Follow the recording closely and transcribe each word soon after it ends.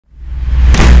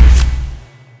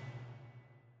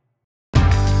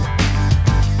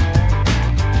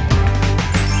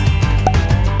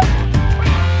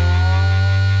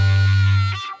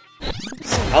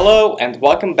Hello and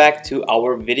welcome back to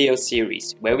our video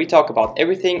series where we talk about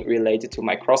everything related to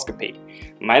microscopy.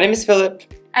 My name is Philip.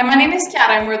 And my name is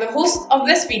Chiara and we're the hosts of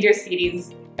this video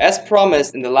series. As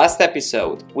promised in the last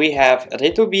episode, we have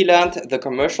Reto Wieland, the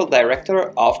commercial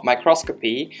director of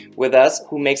microscopy, with us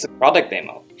who makes a product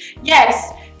demo.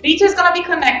 Yes, Reto is going to be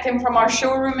connecting from our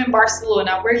showroom in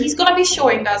Barcelona where he's going to be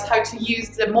showing us how to use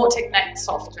the MoticNet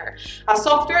software, a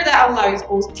software that allows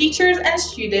both teachers and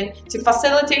students to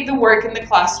facilitate the work in the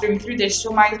classroom through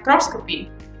digital microscopy.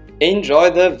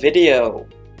 Enjoy the video!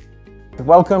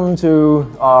 Welcome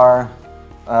to our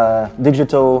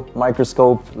digital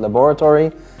microscope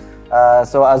laboratory.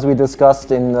 So as we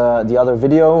discussed in the other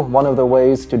video, one of the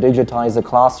ways to digitize a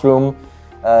classroom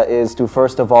is to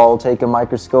first of all take a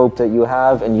microscope that you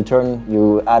have and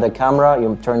you add a camera,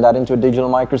 you turn that into a digital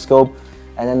microscope,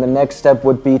 and then the next step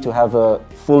would be to have a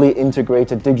fully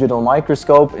integrated digital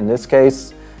microscope, in this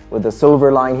case with the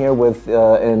silver line here with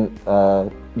a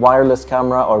wireless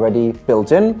camera already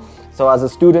built in. So as a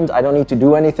student, I don't need to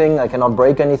do anything, I cannot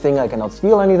break anything, I cannot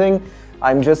steal anything.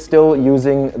 I'm just still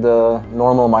using the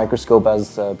normal microscope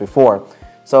as before.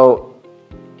 So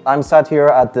I'm sat here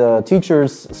at the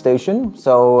teacher's station.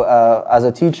 So as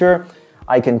a teacher,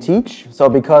 I can teach. So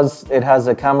because it has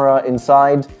a camera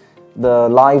inside, the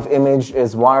live image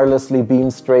is wirelessly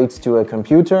beamed straight to a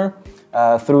computer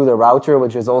through the router,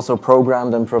 which is also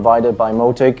programmed and provided by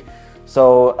Motic.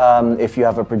 So if you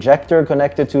have a projector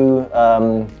connected to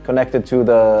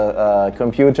the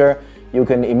computer, you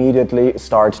can immediately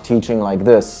start teaching like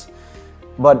this.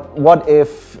 But what if,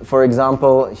 for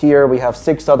example, here we have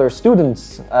 6 other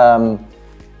students?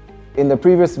 In the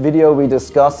previous video we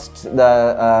discussed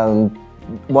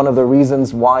one of the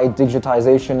reasons why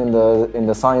digitization in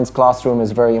the science classroom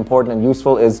is very important and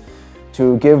useful is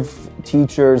to give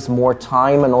teachers more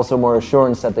time and also more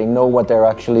assurance that they know what they're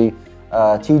actually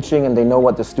teaching, and they know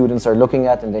what the students are looking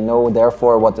at, and they know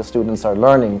therefore what the students are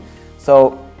learning.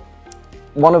 So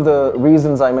one of the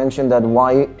reasons I mentioned that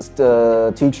why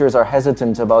the teachers are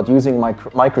hesitant about using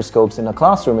microscopes in a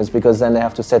classroom is because then they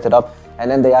have to set it up,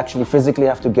 and then they actually physically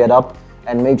have to get up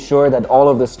and make sure that all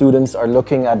of the students are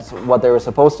looking at what they were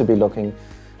supposed to be looking.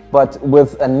 But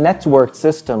with a networked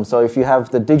system, so if you have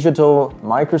the digital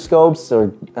microscopes or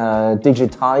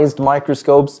digitized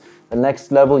microscopes, the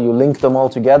next level, you link them all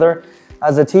together.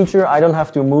 As a teacher, I don't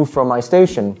have to move from my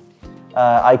station.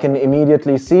 I can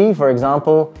immediately see, for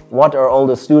example, what are all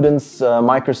the students'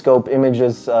 microscope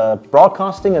images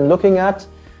broadcasting and looking at.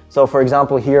 So for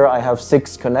example, here I have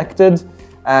 6 connected,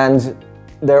 and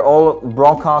they're all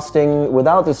broadcasting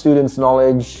without the students'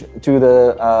 knowledge to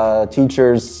the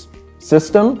teacher's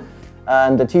system,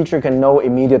 and the teacher can know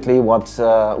immediately what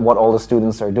all the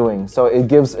students are doing. So it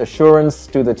gives assurance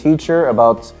to the teacher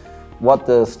about what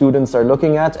the students are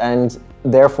looking at, and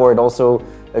therefore it also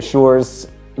assures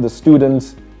the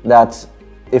student that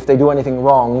if they do anything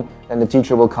wrong, then the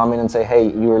teacher will come in and say, hey,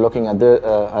 you were looking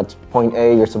at point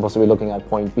A, you're supposed to be looking at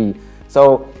point B.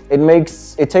 So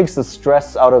it takes the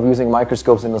stress out of using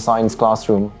microscopes in the science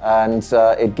classroom, and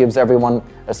it gives everyone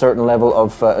a certain level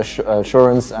of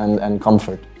assurance and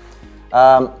comfort.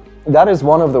 That is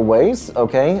one of the ways,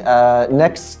 okay?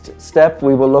 Next step,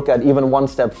 we will look at even one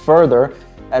step further,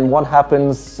 and what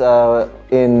happens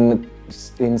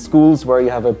in schools where you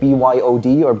have a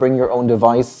BYOD, or bring your own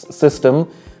device system,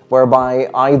 whereby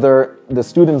either the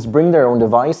students bring their own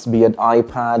device, be it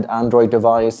iPad, Android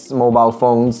device, mobile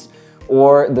phones,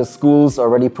 or the schools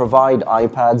already provide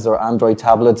iPads or Android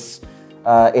tablets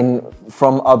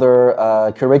from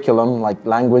other curriculum like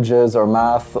languages or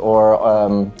math or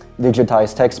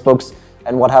digitized textbooks,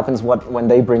 and what happens when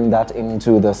they bring that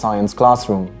into the science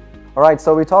classroom. All right,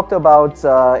 so we talked about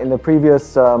in the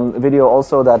previous video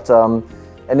also that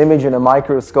an image in a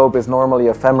microscope is normally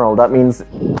ephemeral. That means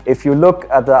if you look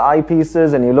at the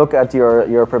eyepieces and you look at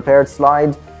your prepared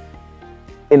slide,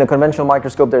 in a conventional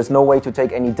microscope there's no way to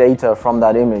take any data from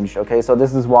that image, okay? So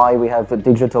this is why we have a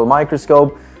digital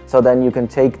microscope, so then you can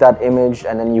take that image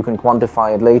and then you can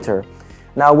quantify it later.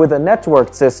 Now with a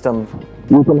networked system,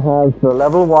 you can have the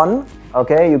level 1,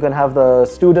 okay? You can have the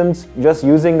student just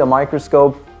using the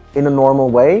microscope in a normal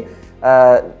way,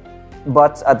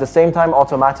 but at the same time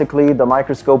automatically the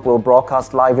microscope will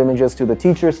broadcast live images to the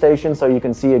teacher station, so you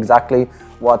can see exactly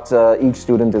what each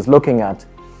student is looking at.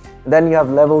 Then you have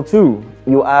level 2.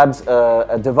 You add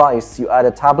a device, you add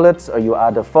a tablet or you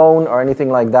add a phone or anything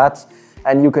like that,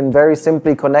 and you can very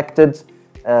simply connect it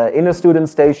in a student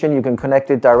station. You can connect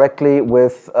it directly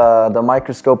with the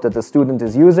microscope that the student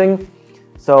is using.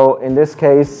 So in this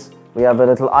case we have a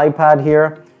little iPad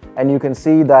here, and you can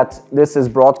see that this is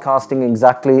broadcasting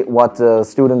exactly what the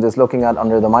student is looking at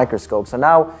under the microscope. So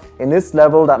now in this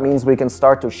level, that means we can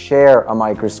start to share a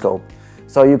microscope.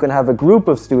 So you can have a group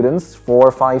of students, 4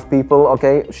 or 5 people,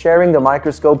 okay, sharing the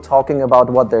microscope, talking about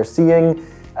what they're seeing,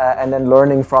 and then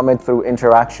learning from it through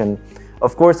interaction.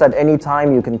 Of course, at any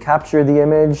time you can capture the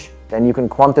image, then you can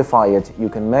quantify it. You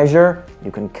can measure,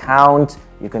 you can count,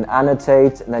 you can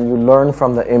annotate, and then you learn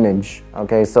from the image.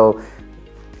 Okay, so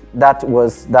that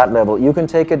was that level. You can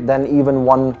take it then even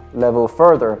one level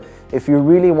further. If you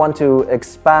really want to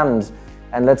expand,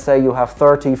 and let's say you have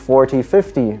 30, 40,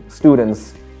 50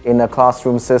 students in a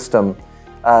classroom system,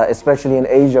 especially in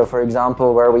Asia, for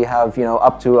example, where we have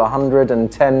up to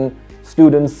 110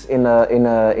 students in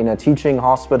a teaching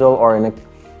hospital or in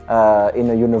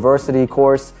a university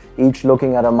course, each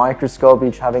looking at a microscope,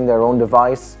 each having their own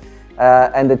device,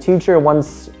 and the teacher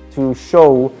wants to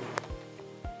show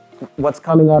what's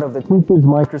coming out of the teacher's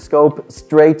microscope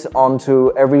straight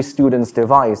onto every student's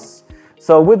device.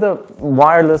 So with a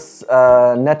wireless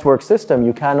network system,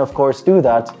 you can of course do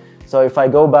that. So if I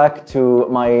go back to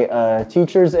my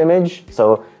teacher's image,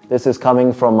 so this is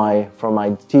coming from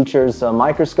my teacher's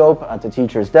microscope at the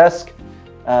teacher's desk.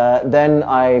 Then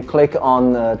I click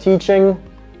on teaching,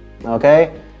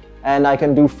 okay, and I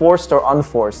can do forced or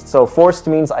unforced. So forced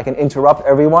means I can interrupt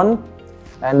everyone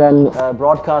and then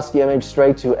broadcast the image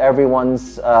straight to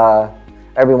everyone's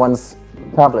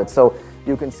tablet. So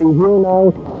you can see here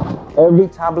now, every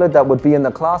tablet that would be in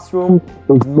the classroom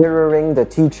is mirroring the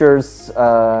teacher's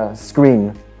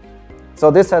screen. So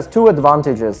this has 2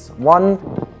 advantages. One,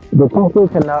 the teacher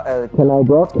can now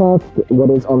broadcast what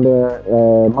is on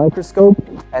the microscope,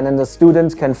 and then the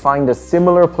students can find a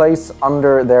similar place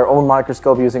under their own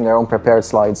microscope using their own prepared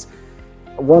slides.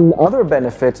 One other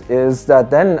benefit is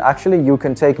that then actually you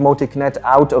can take MoticNet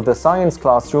out of the science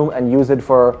classroom and use it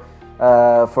for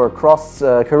cross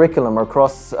curriculum or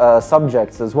cross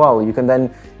subjects as well. You can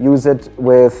then use it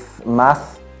with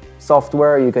math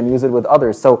software, you can use it with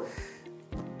others. So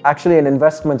actually an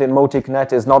investment in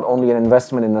MoticNet is not only an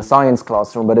investment in the science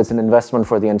classroom, but it's an investment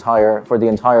for the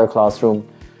entire classroom.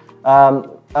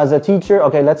 As a teacher,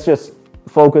 okay, let's just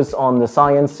focus on the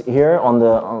science here on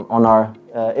our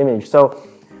image. So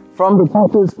from the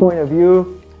teacher's point of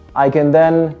view, I can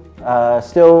then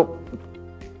still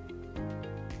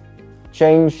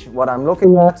change what I'm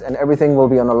looking at, and everything will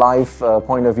be on a live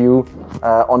point of view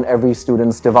on every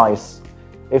student's device.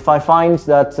 If I find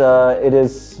that it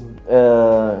is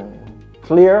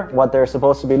clear what they're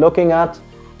supposed to be looking at,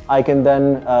 I can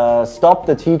then stop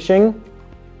the teaching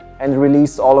and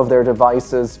release all of their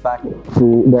devices back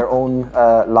to their own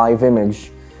live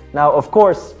image. Now, of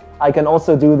course, I can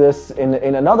also do this in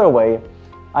another way.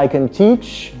 I can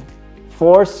teach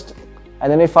forced,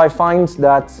 and then if I find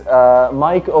that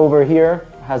Mike over here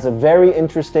has a very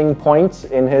interesting point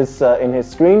in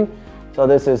his screen, so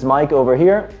this is Mike over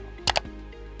here,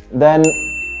 then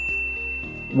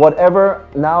whatever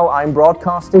now I'm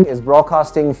broadcasting is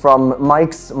broadcasting from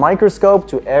Mike's microscope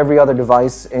to every other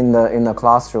device in the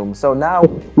classroom. So now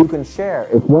you can share.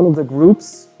 If one of the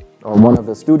groups or one of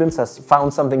the students has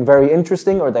found something very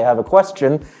interesting or they have a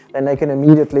question, then they can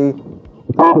immediately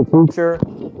the teacher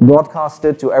broadcast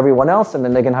it to everyone else, and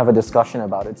then they can have a discussion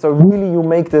about it. So really you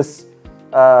make this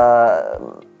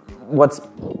what's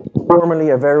formerly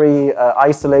a very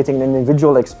isolating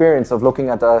individual experience of looking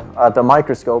at the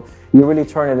microscope, you really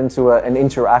turn it into an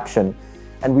interaction.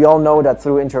 And we all know that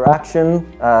through interaction,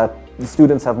 the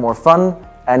students have more fun,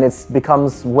 and it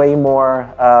becomes way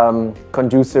more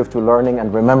conducive to learning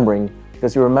and remembering.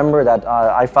 Because you remember that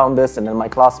I found this, and then my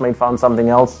classmate found something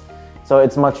else. So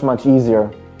it's much, much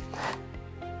easier.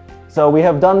 So we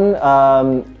have done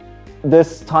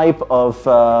this type of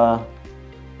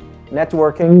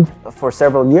networking for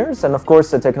several years, and of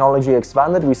course the technology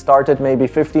expanded. We started maybe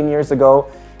 15 years ago,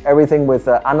 everything with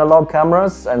analog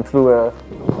cameras and through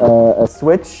a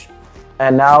switch,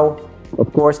 and now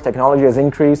of course technology has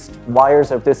increased, wires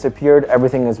have disappeared,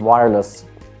 everything is wireless.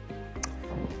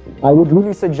 I would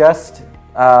really suggest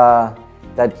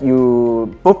that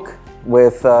you book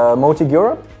with Motic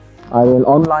Europe, either an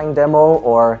online demo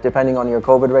or, depending on your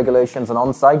COVID regulations, an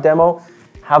on-site demo.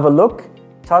 Have a look,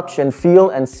 touch and feel,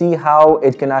 and see how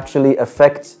it can actually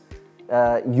affect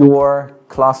your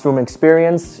classroom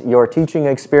experience, your teaching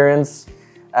experience,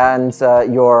 and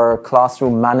your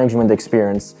classroom management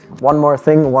experience. One more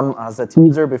thing, as a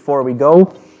teaser before we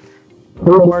go.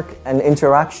 Homework and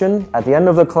interaction. At the end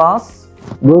of the class,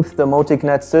 with the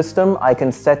MoticNet system, I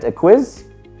can set a quiz,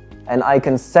 and I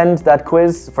can send that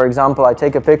quiz. For example, I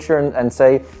take a picture and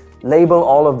say, label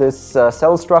all of this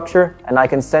cell structure, and I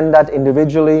can send that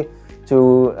individually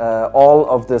to all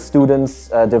of the students'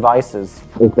 devices.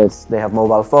 If they have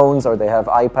mobile phones or they have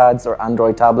iPads or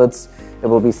Android tablets, it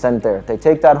will be sent there. They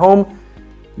take that home,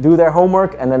 do their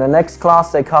homework, and then the next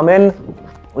class they come in,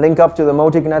 link up to the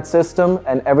MoticNet system,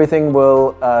 and everything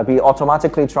will be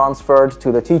automatically transferred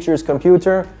to the teacher's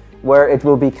computer, where it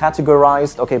will be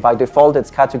categorized. Okay, by default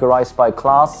it's categorized by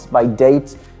class, by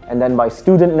date, and then by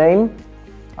student name.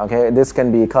 Okay, this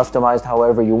can be customized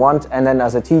however you want, and then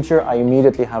as a teacher I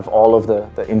immediately have all of the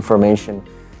information.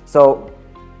 So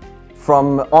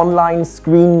from online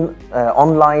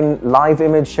live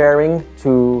image sharing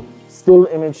to still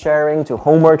image sharing to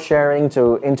homework sharing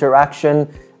to interaction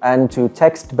and to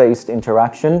text-based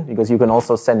interaction, because you can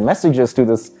also send messages to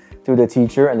the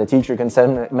teacher, and the teacher can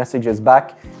send messages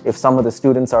back if some of the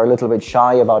students are a little bit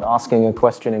shy about asking a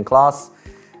question in class.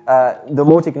 The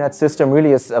MoticNet system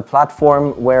really is a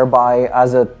platform whereby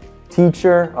as a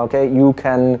teacher, okay, you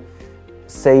can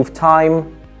save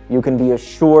time, you can be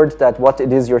assured that what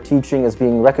it is you're teaching is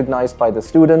being recognized by the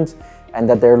student and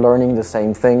that they're learning the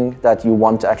same thing that you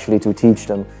want actually to teach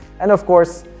them. And of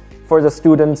course, for the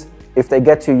student, if they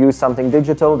get to use something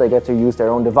digital, they get to use their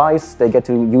own device, they get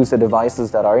to use the devices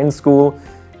that are in school,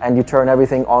 and you turn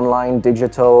everything online,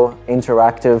 digital,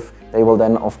 interactive, they will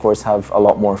then of course have a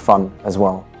lot more fun as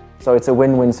well. So it's a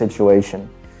win-win situation.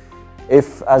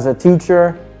 If as a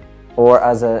teacher or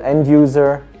as an end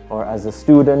user or as a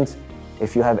student,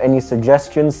 if you have any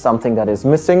suggestions, something that is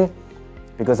missing,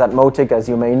 because at Motic, as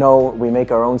you may know, we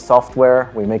make our own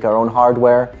software, we make our own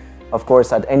hardware. Of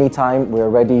course, at any time, we're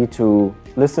ready to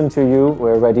listen to you,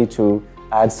 we're ready to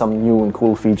add some new and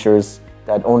cool features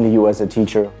that only you as a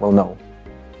teacher will know.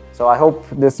 So I hope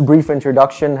this brief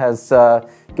introduction has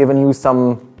given you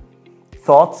some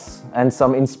thoughts and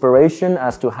some inspiration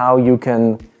as to how you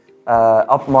can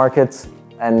upmarket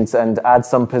and add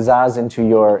some pizzazz into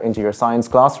your science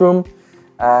classroom.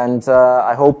 And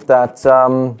I hope that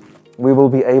we will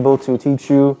be able to teach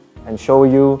you and show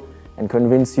you and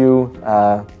convince you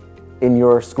in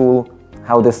your school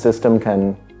how this system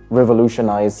can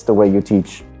revolutionize the way you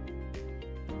teach.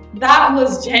 That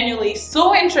was genuinely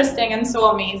so interesting and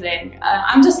so amazing.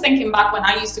 I'm just thinking back when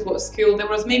I used to go to school, there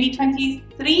was maybe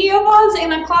 23 of us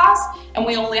in a class and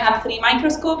we only had 3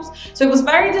 microscopes. So it was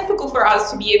very difficult for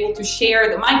us to be able to share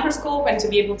the microscope and to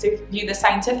be able to do the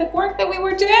scientific work that we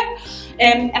were doing.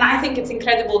 And I think it's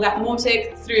incredible that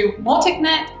Motic, through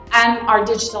MoticNet and our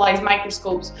digitalized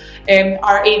microscopes,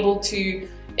 are able to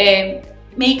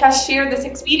make us share this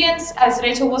experience. As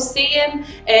Reto was saying,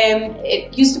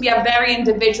 it used to be a very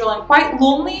individual and quite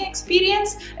lonely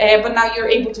experience, but now you're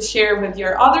able to share with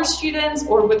your other students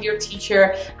or with your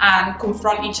teacher and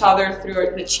confront each other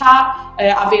through the chat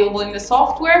available in the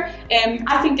software.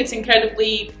 I think it's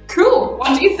incredibly cool.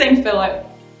 What do you think, Philip?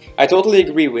 I totally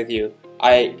agree with you.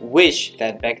 I wish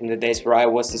that back in the days where I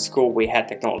was in school we had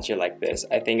technology like this.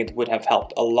 I think it would have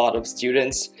helped a lot of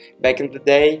students back in the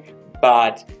day,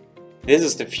 but this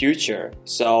is the future,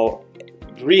 so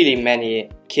really many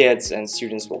kids and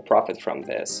students will profit from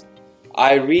this.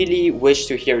 I really wish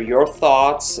to hear your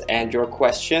thoughts and your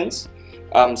questions,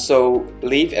 so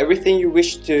leave everything you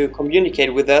wish to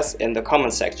communicate with us in the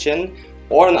comment section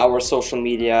or in our social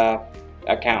media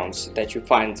accounts that you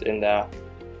find in the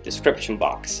description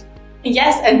box.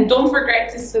 Yes, and don't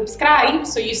forget to subscribe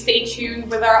so you stay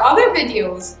tuned with our other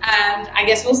videos, and I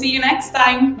guess we'll see you next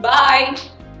time. Bye!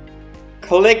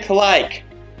 Click like.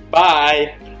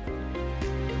 Bye.